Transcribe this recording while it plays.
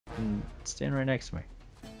Then stand right next to me.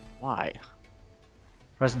 Why?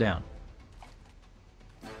 Press down.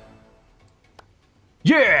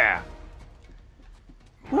 Yeah!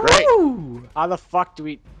 Great. Woo! How the fuck do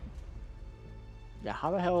we... Yeah,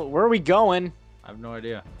 how the hell... Where are we going? I have no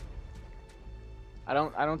idea. I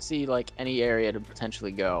don't see, like, any area to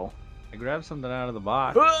potentially go. I grabbed something out of the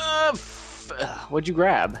box. What'd you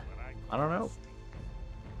grab? I don't know.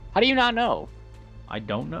 How do you not know? I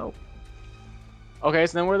don't know. Okay,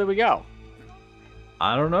 so then where did we go?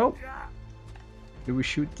 I don't know. Did we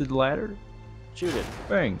shoot the ladder? Shoot it.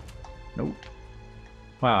 Bang. Nope.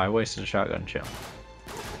 Wow, I wasted a shotgun shell.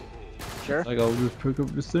 Sure. Like, I'll just pick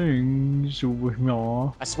up the things over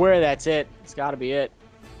here. I swear that's it. It's gotta be it.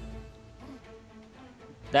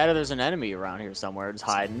 That or there's an enemy around here somewhere just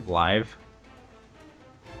hiding. Live?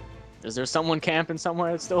 Is there someone camping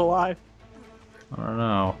somewhere that's still alive? I don't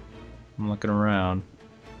know. I'm looking around.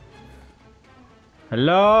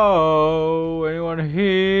 Hello? Anyone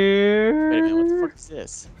here? Wait a minute, what the fuck is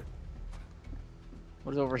this?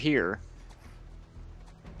 What is over here?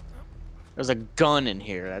 There's a gun in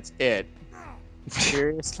here, that's it.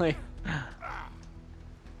 Seriously?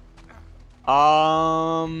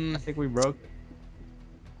 I think we broke.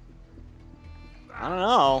 I don't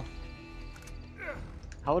know.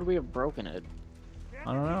 How would we have broken it?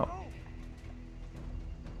 I don't know.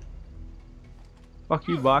 Fuck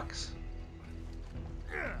you, box.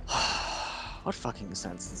 What fucking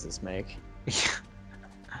sense does this make? This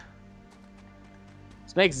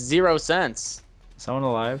makes 0 sense. Someone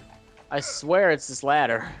alive? I swear it's this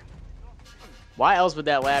ladder. Why else would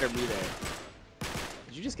that ladder be there?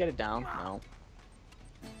 Did you just get it down? No.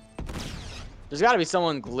 There's gotta be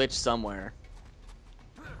someone glitched somewhere.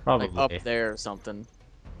 Probably. Like up there or something.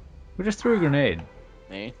 Who just threw a grenade?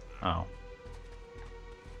 Me? Oh.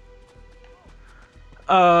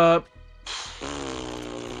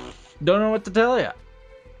 Don't know what to tell you.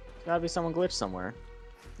 There's gotta be someone glitched somewhere.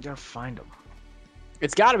 You gotta find him.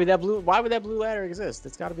 It's gotta be that blue. Why would that blue ladder exist?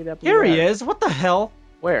 It's gotta be that blue Here ladder. he is. What the hell?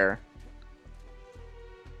 Where?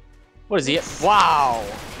 What is he? Wow. Are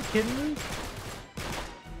you kidding me?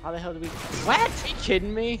 How the hell did we... What? Are you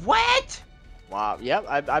kidding me? What? Wow. Yep.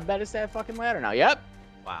 I bet it's that fucking ladder now. Yep.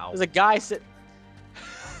 Wow. There's a guy sitting...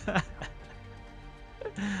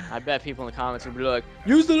 I bet people in the comments will be like,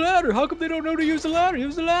 use the ladder. How come they don't know to use the ladder?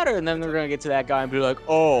 Use the ladder. And then they're going to get to that guy and be like,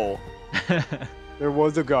 oh, there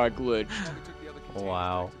was a guy glitched.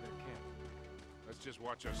 Wow. Let's just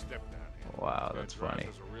watch her step down here. Wow, that's funny.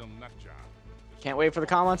 Can't wait for the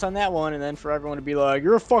comments on that one and then for everyone to be like,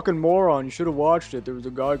 you're a fucking moron. You should have watched it. There was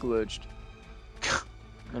a guy glitched.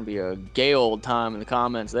 Gonna be a gay old time in the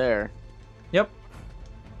comments there. Yep.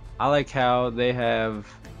 I like how they have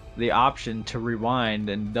the option to rewind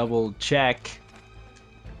and double check.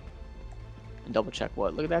 And double check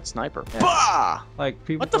what? Look at that sniper. Yeah. Bah! Like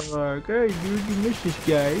people What the are like, hey dude, you missed this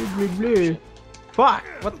guy. Blah, blah. Fuck!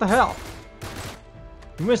 What the hell?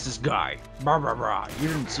 You missed this guy. Blah blah blah. You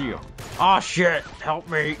didn't see him. Oh shit! Help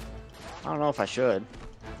me. I don't know if I should.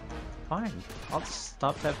 Fine. I'll just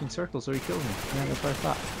stop tapping circles so he kills me. Yeah, that's what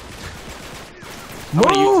I thought. I'm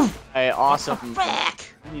gonna use Move! my awesome...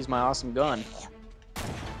 Use my awesome gun.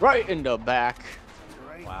 Right in the back.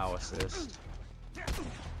 Wow, assist.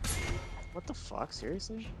 What the fuck?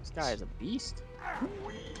 Seriously? This guy is a beast.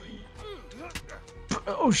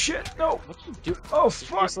 Oh shit! No! What you do? Oh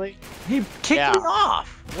fuck! Seriously? He kicked Yeah. me off.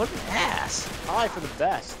 What an ass! Probably for the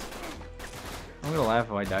best. I'm gonna laugh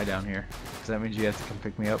if I die down here, because that means you have to come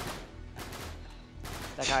pick me up.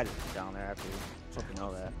 That guy just down there after you. Hope you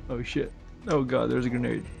know that. Oh shit! Oh god, there's a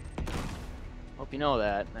grenade. Hope you know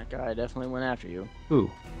that. That guy definitely went after you. Ooh,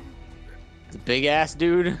 The big ass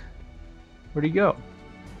dude. where'd he go?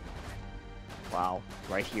 Wow.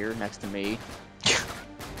 Right here next to me.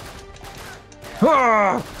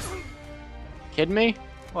 Ah! Kidding me?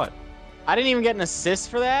 What? I didn't even get an assist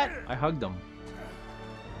for that? I hugged him.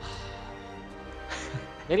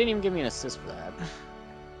 They didn't even give me an assist for that.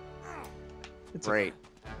 It's Great.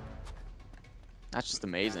 That's just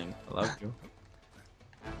amazing. I love you.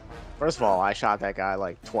 First of all, I shot that guy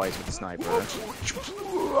like twice with the sniper.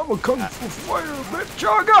 I'm a kung fu fighter, bitch!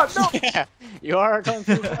 Oh god, no! Yeah, you are a kung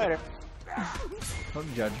fu fighter.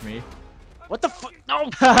 Don't judge me. What the fuck? No!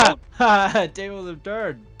 Table of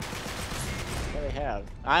dirt. Yeah, they have.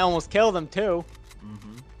 I almost killed him too.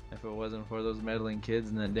 If it wasn't for those meddling kids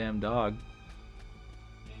and that damn dog.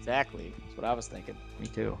 Exactly. That's what I was thinking. Me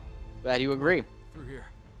too. Glad you agree. Through here.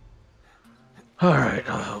 Alright,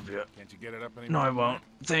 I'll help you. Can't you get it up No, anymore? I won't.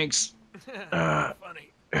 Thanks. Funny.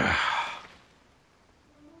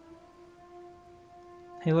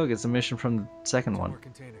 Hey, look, it's a mission from the second More one.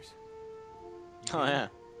 containers. Oh yeah.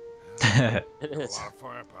 It A is. lot of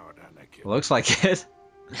firepower down there, kid. Looks like it.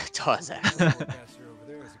 It does actually.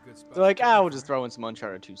 They're like, we'll just throw in some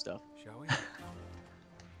Uncharted 2 stuff. Shall we?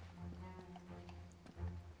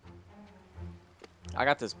 I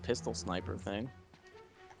got this pistol sniper thing.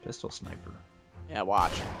 Pistol sniper. Yeah,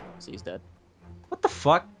 watch. See, he's dead. What the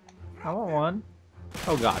fuck? I want one.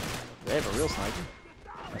 Oh god. They have a real sniper.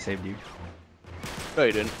 I saved you. No,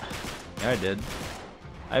 you didn't. Yeah, I did.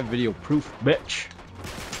 I have video proof, bitch.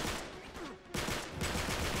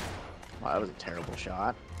 Wow, that was a terrible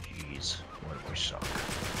shot. Jeez, what if we suck?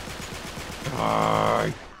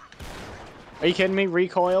 Die. Are you kidding me?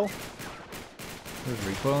 Recoil? There's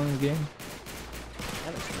recoil in this game?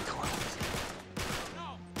 Yeah, there's recoil.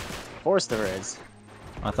 Of course there is.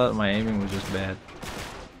 I thought my aiming was just bad.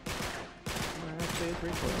 Actually, it's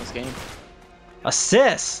recoil in this game.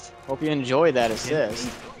 Assist! Hope you enjoy that assist.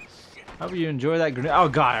 How about you enjoy that grenade? Oh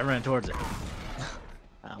god, I ran towards it.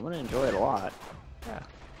 I'm gonna enjoy it a lot. Yeah.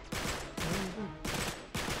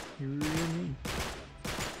 You really mean?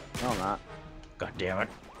 No, I'm not. God damn it.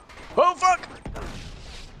 Oh, fuck!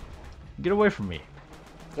 Get away from me.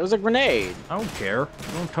 There was a grenade. I don't care.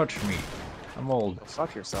 Don't touch me. I'm old. Go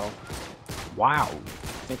fuck yourself. Wow. I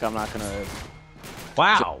think I'm not gonna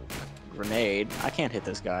Wow. grenade. I can't hit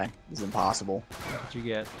this guy. It's impossible. What you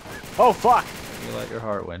get? Oh, fuck! You let your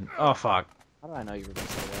heart win. Oh fuck. How did I know you were gonna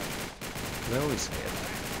say that? I always say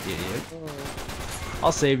it. Idiot.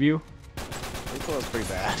 I'll save you. Recoil is pretty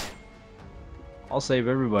bad. I'll save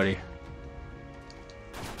everybody.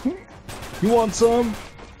 You want some?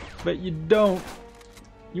 Bet you don't.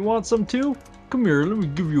 You want some too? Come here, let me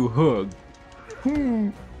give you a hug.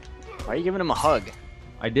 Why are you giving him a hug?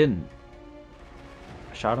 I didn't.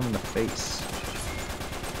 I shot him in the face.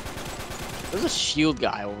 There's a shield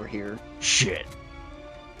guy over here. Shit.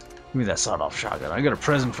 Give me that sawed-off shotgun. I got a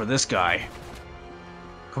present for this guy.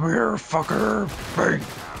 Come here, fucker. Bang.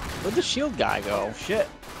 Where'd the shield guy go? Shit.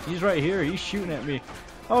 He's right here. He's shooting at me.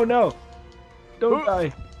 Oh no. Don't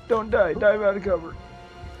die. Don't die. Dive out of cover.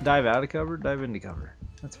 Dive out of cover? Dive into cover.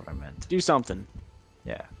 That's what I meant. Do something.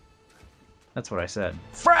 Yeah. That's what I said.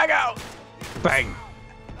 Frag out! Bang!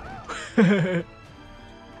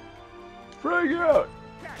 Frag out!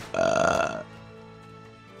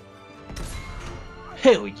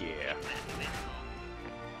 Hell yeah!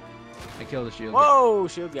 I killed the shield. Whoa,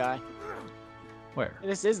 shield guy. Where?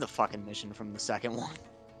 This is the fucking mission from the second one.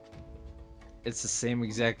 It's the same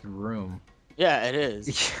exact room. Yeah, it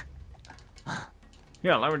is.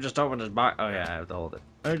 Yeah, let me just open this box. Oh yeah, I have to hold it.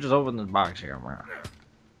 Let me just open this box here.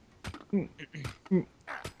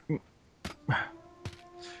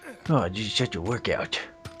 Oh, did you shut your workout?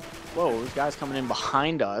 Whoa, this guy's coming in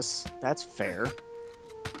behind us. That's fair.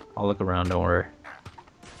 I'll look around, don't worry.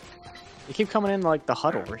 They keep coming in like the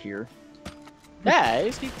hut over here. Yeah, they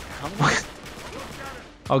just keep coming in.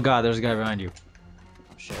 Oh god, there's a guy behind you.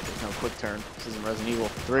 Oh shit, there's no quick turn. This isn't Resident Evil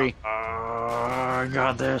 3. I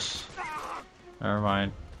got this. Never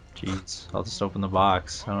mind. Jeez, I'll just open the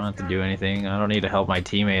box. I don't have to do anything. I don't need to help my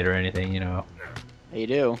teammate or anything, you know. Yeah, you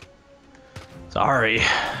do. Sorry.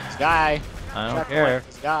 This guy. I don't Checkpoint. care.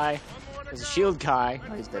 This guy. There's a shield guy.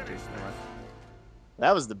 Oh, he's dead too.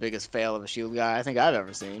 That was the biggest fail of a shield guy I think I've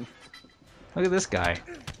ever seen. Look at this guy.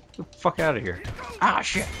 Get the fuck out of here. Ah,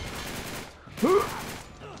 shit.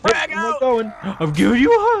 Frag I'm not out! going. I'm giving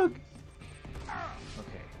you a hug.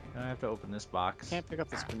 Okay, now I have to open this box. Can't pick up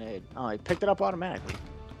this grenade. Oh, he picked it up automatically.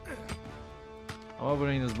 I'm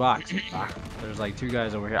opening this box. There's like two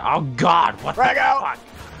guys over here. Oh god, what Frag the out! fuck?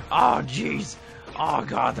 Oh jeez. Oh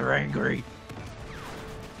god, they're angry.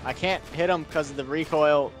 I can't hit him because of the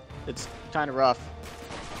recoil. It's kind of rough.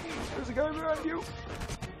 There's a guy behind you.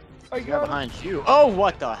 I He's right behind you. Oh,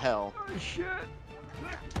 what the hell? Oh shit.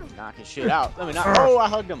 Knock his shit out. Let me knock. Oh, I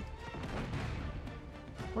hugged him.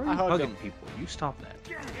 Why are I you hugged hugging him. people? You stop that.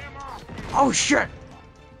 Oh shit.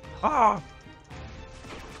 Ah.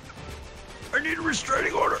 I need a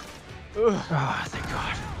restraining order. Ugh. Ah, thank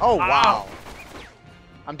god. Oh, wow.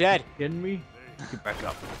 I'm dead. Kidding me? Get back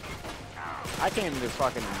up. I came to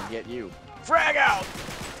fucking get you. Frag out!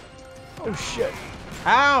 Oh shit.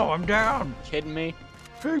 Ow, I'm down. Kidding me?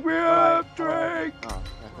 Pick me up, Drake. Oh,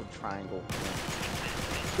 that's a triangle.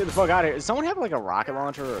 Get the fuck out of here. Does someone have like a rocket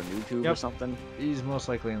launcher or a new tube or Yep. something? He's most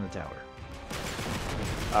likely in the tower.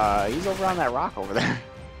 He's over on that rock over there.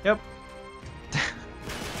 Yep.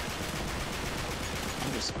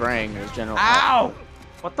 I'm just spraying. There's General. Ow!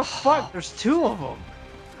 What the fuck? There's two of them.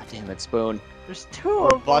 God damn it, Spoon. There's two You're of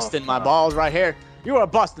them. busting my balls right here. You are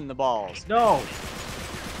busting the balls. No,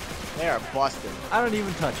 They are busting. I don't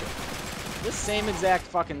even touch it. This same exact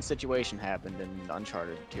fucking situation happened in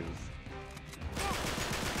Uncharted 2.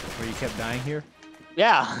 Where you kept dying here?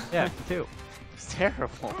 Yeah. Yeah, me too. It's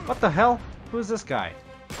terrible. What the hell? Who is this guy?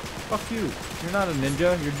 Fuck you. You're not a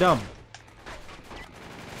ninja. You're dumb.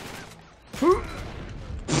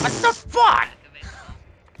 What the fuck?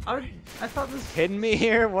 I thought this... Kidding me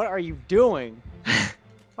here? What are you doing?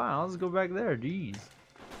 Fine, I'll just go back there. Jeez.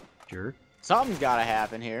 Jerk. Something's gotta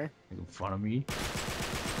happen here. Making fun of me.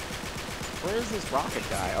 Where is this rocket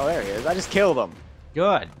guy? Oh, there he is. I just killed him.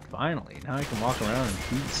 Good. Finally. Now I can walk around in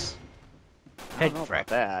peace. I Head don't know crack.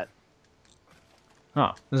 about that.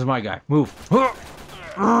 Huh. This is my guy. Move.